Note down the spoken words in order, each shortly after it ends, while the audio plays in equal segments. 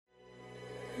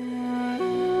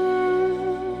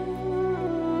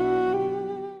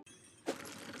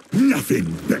Nothing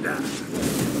better.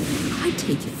 I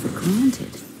take it for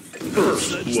granted.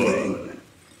 Such thing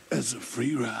as a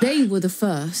free ride. They were the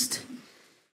first.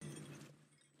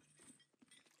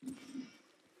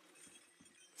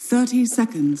 30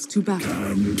 seconds to battle.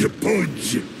 Time to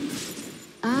Pudge.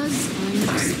 As I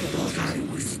I expected. thought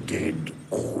I was dead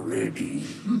already.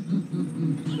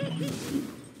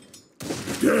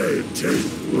 Dead to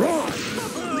right.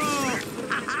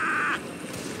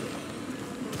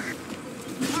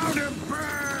 Out of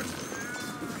burn.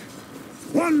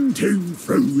 1, 2,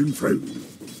 through and through.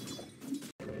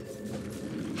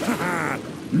 Ha ha!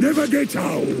 Never get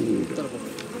old.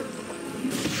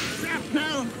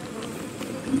 Now.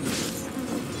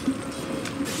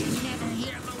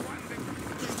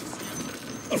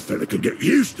 A fella could get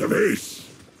used to this.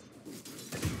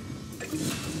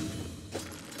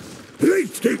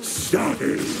 Let's get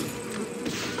started.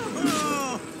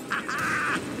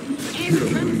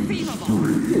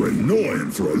 You're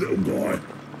annoying for a little guy.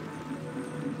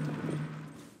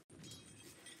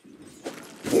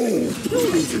 Oh,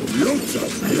 lots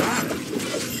of blood.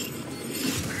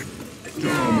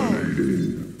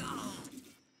 Dominating.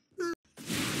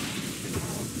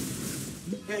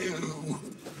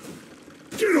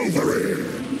 Get over here!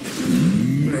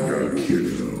 Mega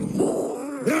kill!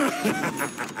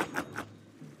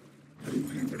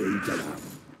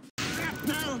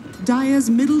 Dire's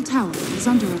middle tower is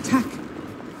under attack.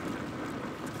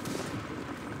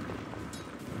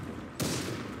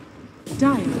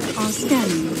 Dire are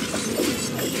scanning.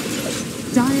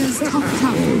 Dire's top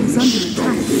tower is under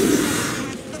attack.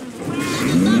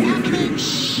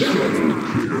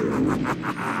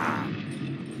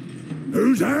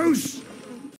 Whose house?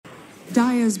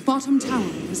 Dire's bottom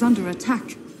tower is under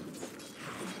attack.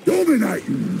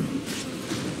 Dominating!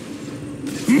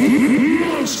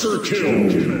 Monster kill!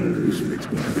 This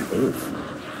makes me a bit off.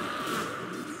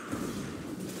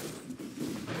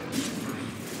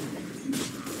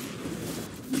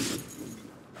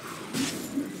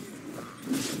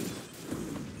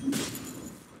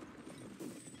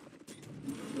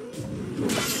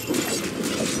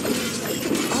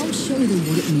 I'll show them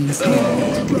what it means to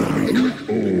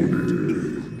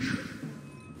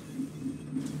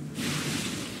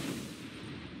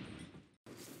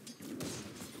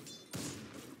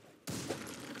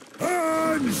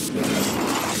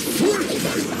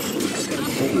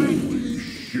Holy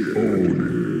shit!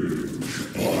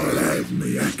 I'll have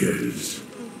me hackers.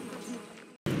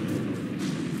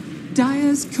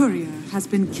 Dire's courier has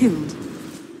been killed.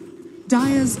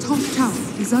 Dire's top tower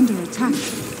is under attack.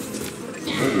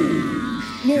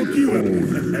 Look you up,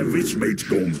 this mate's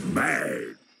gone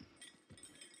mad.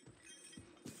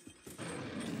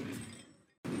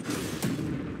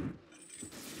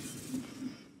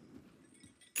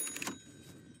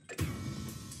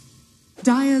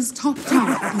 Dire's top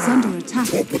tower is under attack.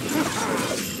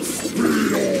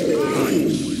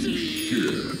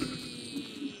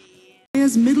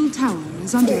 Dire's middle tower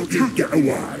is under attack. Get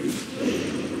away!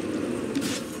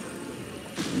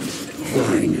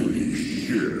 Finally,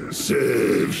 shit.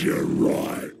 Serves you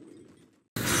right.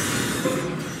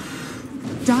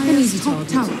 Dire's top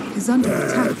tower is under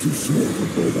attack. Too small to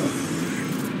bother.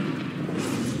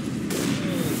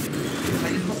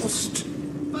 I lost.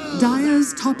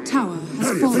 Dire's top tower How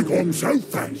has do you think fallen. I'm so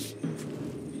fast?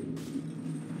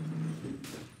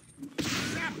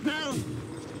 Now.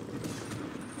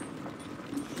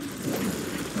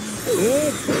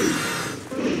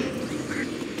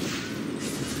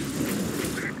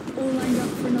 all lined up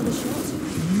for another shot.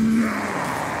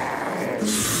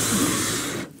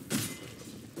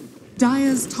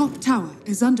 Dire's top tower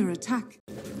is under attack.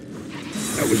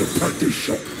 That was a practice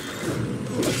shot.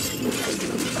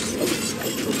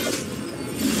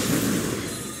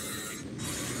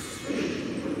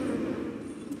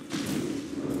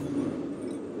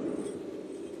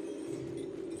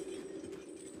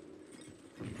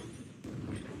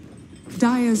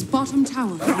 Dire's bottom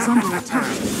tower is under attack.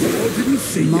 I didn't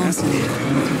see that.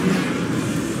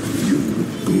 You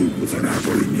look good with an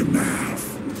apple in your mouth.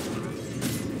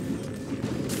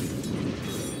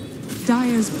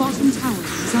 Dire's bottom tower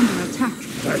is under attack.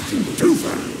 That's too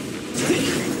far.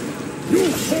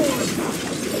 You're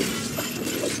horrible.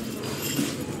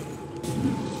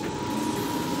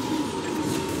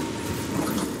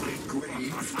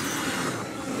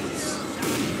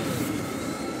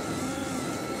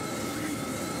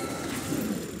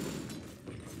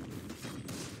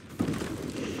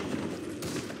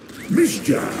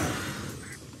 Mischief!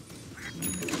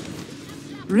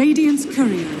 Radiant's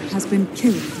courier has been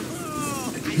killed.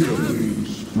 Killing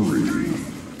spree.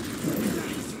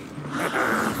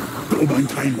 Don't mind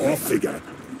time off, figure.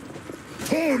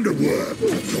 Time to work.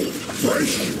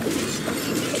 Fresh.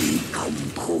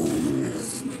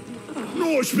 Decomposed.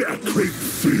 Nice bit of creep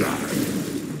fillet.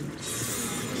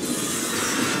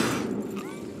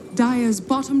 Dire's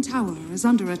bottom tower is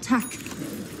under attack.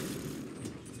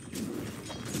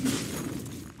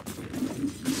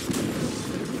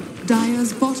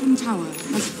 Dire's bottom tower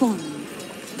has fallen.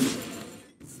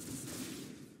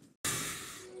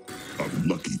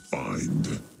 Unlucky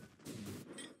find.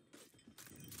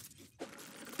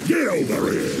 Get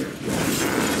over here!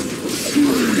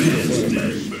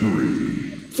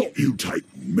 Thought you'd take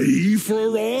me for a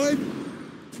ride?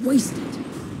 Wasted.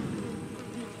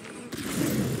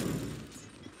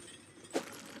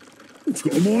 It's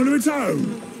got a mind of its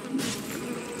own.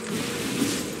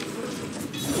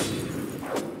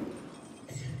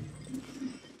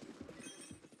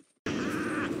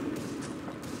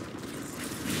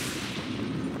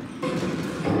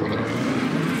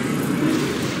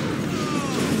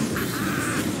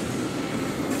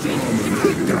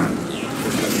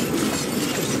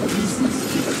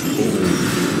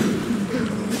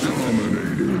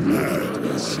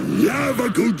 Have a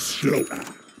good slaughter.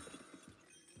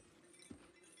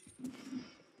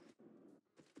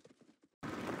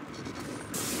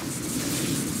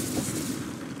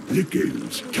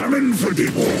 Lickings coming for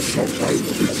the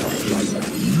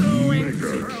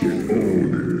Mega kill.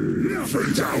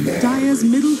 Nothing down there. Dire's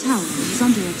middle tower is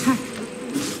under attack.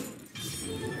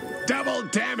 Double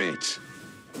damage.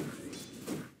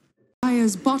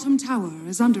 Dire's bottom tower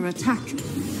is under attack.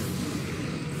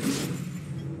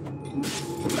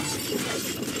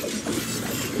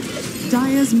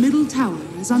 Dire's middle tower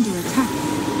is under attack.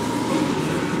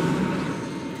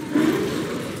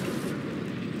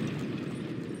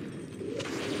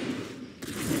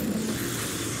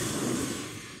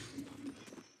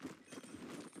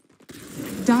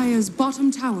 Dire's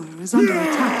bottom tower is under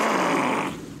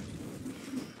attack.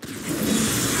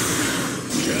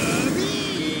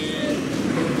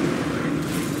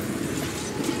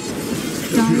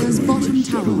 Dire's bottom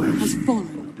tower has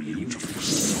fallen.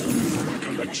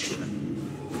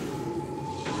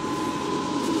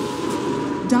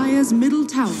 Dire's middle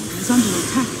tower is under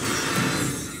attack.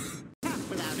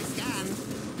 Without a gun,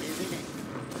 isn't it?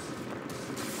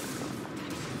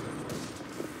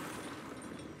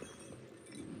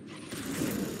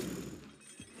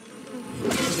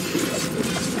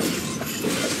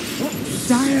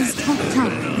 Dire's top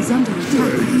tower is under attack.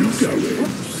 Where you going?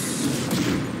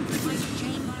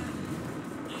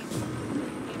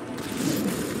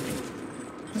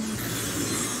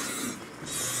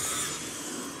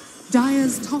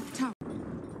 Dire's top tower.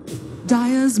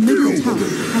 Dire's middle tower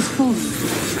has fallen.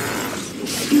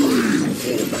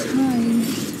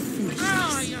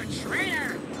 Oh, you're a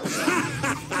traitor!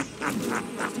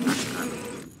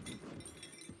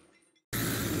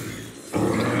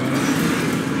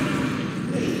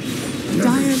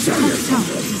 Dire's top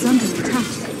tower is under attack.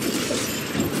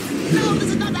 No, this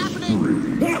is not happening!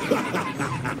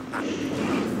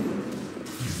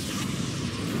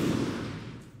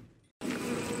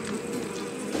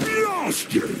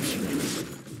 Bastards!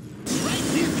 Right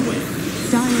this way!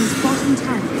 Dire's bottom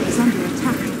tower is under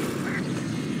attack.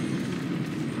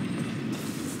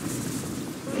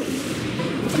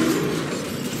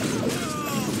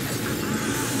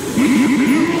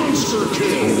 Monster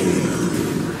kill!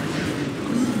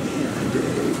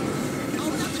 Oh,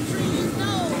 not the trees,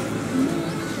 no!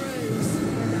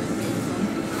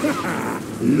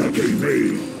 Lucky me!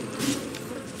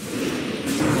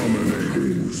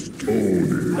 Dominating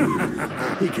Stony.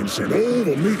 He can send all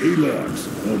the meat he likes.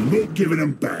 I'm not giving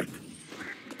him back.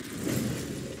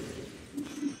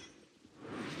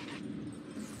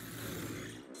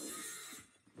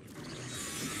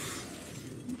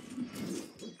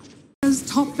 Dire's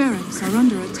top barracks are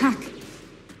under attack.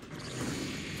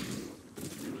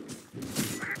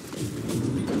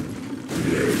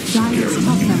 Dire's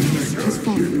top barracks has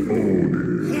fallen.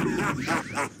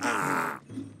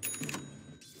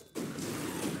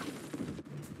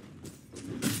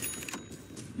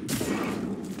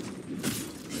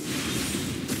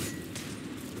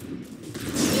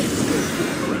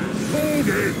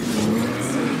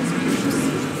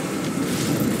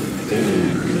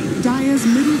 Dire's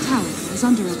middle tower is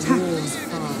under attack.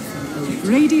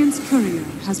 Radiant's courier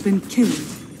has been killed.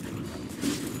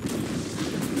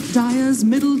 Dire's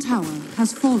middle tower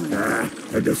has fallen.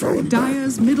 Had to throw him back.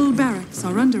 Dire's middle barracks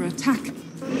are under attack.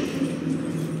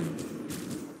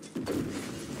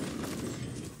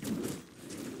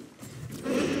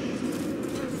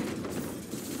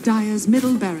 Dire's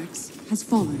middle barracks has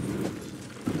fallen.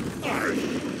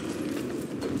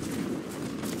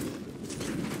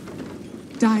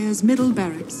 Dire's middle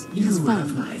barracks has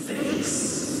fallen. My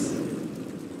face.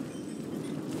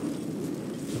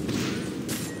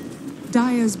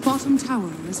 Dire's bottom tower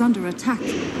is under attack.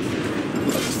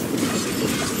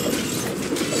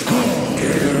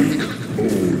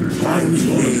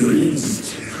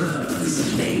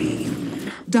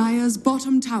 Dire's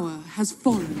bottom tower has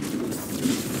fallen.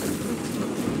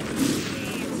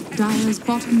 Dire's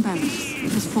bottom barracks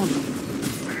has fallen.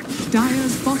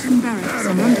 Dire's bottom barracks are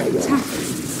under attack.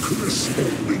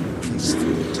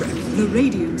 The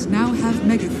Radiant now have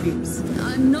mega creeps.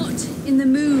 I'm not in the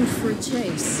mood for a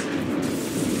chase.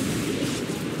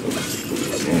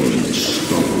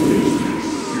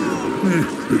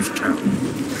 Who's counting?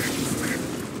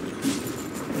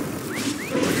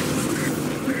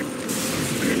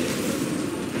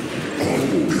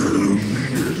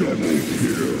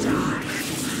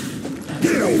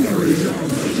 Get over it!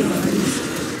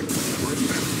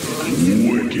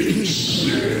 Wicked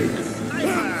sick.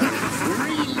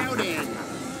 Reloading.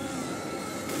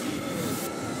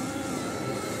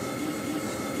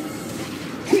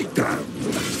 Hit down!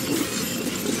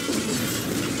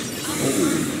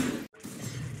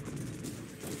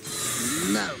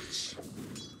 Notes.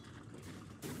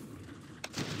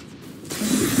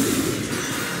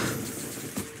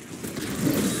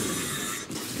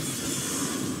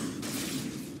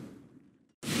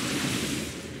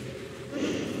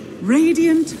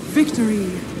 Radiant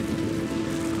victory.